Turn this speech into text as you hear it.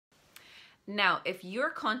Now, if you're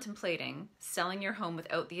contemplating selling your home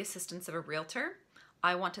without the assistance of a realtor,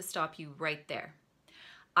 I want to stop you right there.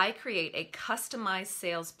 I create a customized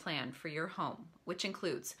sales plan for your home, which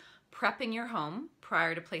includes prepping your home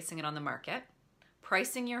prior to placing it on the market,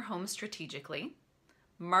 pricing your home strategically,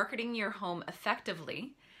 marketing your home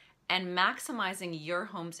effectively, and maximizing your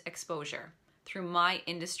home's exposure through my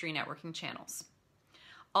industry networking channels.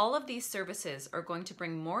 All of these services are going to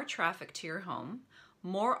bring more traffic to your home,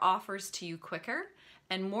 more offers to you quicker,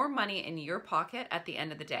 and more money in your pocket at the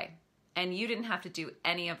end of the day. And you didn't have to do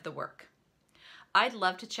any of the work. I'd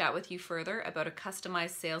love to chat with you further about a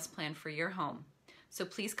customized sales plan for your home. So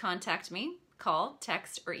please contact me, call,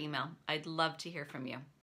 text, or email. I'd love to hear from you.